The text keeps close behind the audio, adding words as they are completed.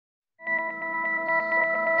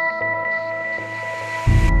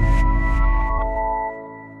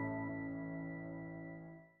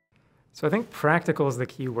So I think practical is the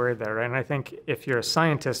key word there, right? And I think if you're a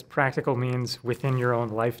scientist, practical means within your own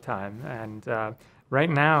lifetime. And right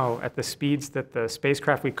now, at the speeds that the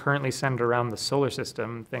spacecraft we currently send around the solar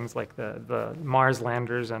system, things like the Mars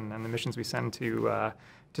landers and the missions we send to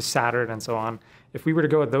Saturn and so on, if we were to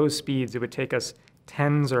go at those speeds, it would take us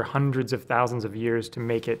tens or hundreds of thousands of years to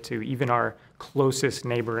make it to even our closest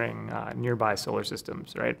neighboring nearby solar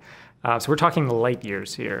systems, right? So we're talking light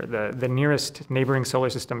years here. The nearest neighboring solar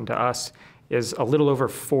system to us is a little over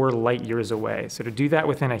 4 light years away. So to do that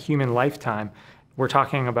within a human lifetime, we're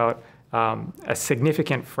talking about a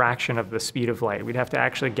significant fraction of the speed of light. We'd have to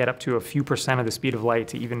actually get up to a few percent of the speed of light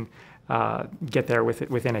to even get there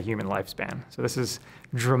within a human lifespan. So this is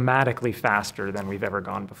dramatically faster than we've ever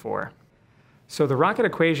gone before. So the rocket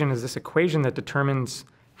equation is this equation that determines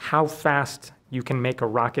how fast you can make a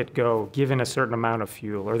rocket go given a certain amount of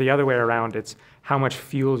fuel. Or the other way around, it's how much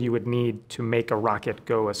fuel you would need to make a rocket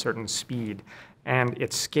go a certain speed. And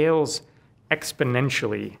it scales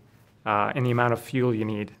exponentially in the amount of fuel you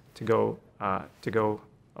need to go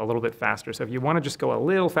a little bit faster. So if you want to just go a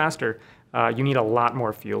little faster, you need a lot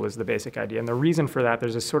more fuel is the basic idea. And the reason for that,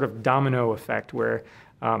 there's a sort of domino effect where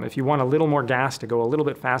if you want a little more gas to go a little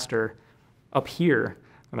bit faster, up here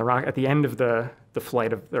at the end of the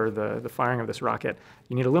flight or the firing of this rocket,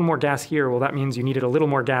 you need a little more gas here. Well, that means you needed a little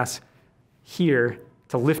more gas here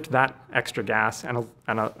to lift that extra gas, and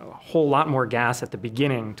a whole lot more gas at the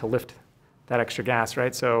beginning to lift that extra gas,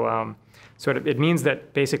 right? So, it means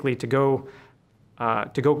that basically to go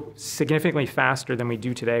significantly faster than we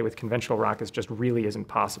do today with conventional rockets just really isn't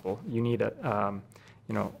possible. You need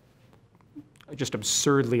just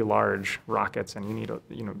absurdly large rockets, and you need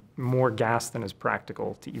more gas than is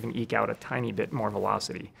practical to even eke out a tiny bit more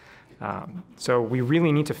velocity. So we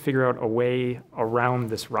really need to figure out a way around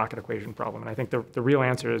this rocket equation problem. And I think the real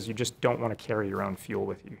answer is you just don't want to carry your own fuel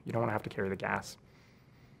with you. You don't want to have to carry the gas.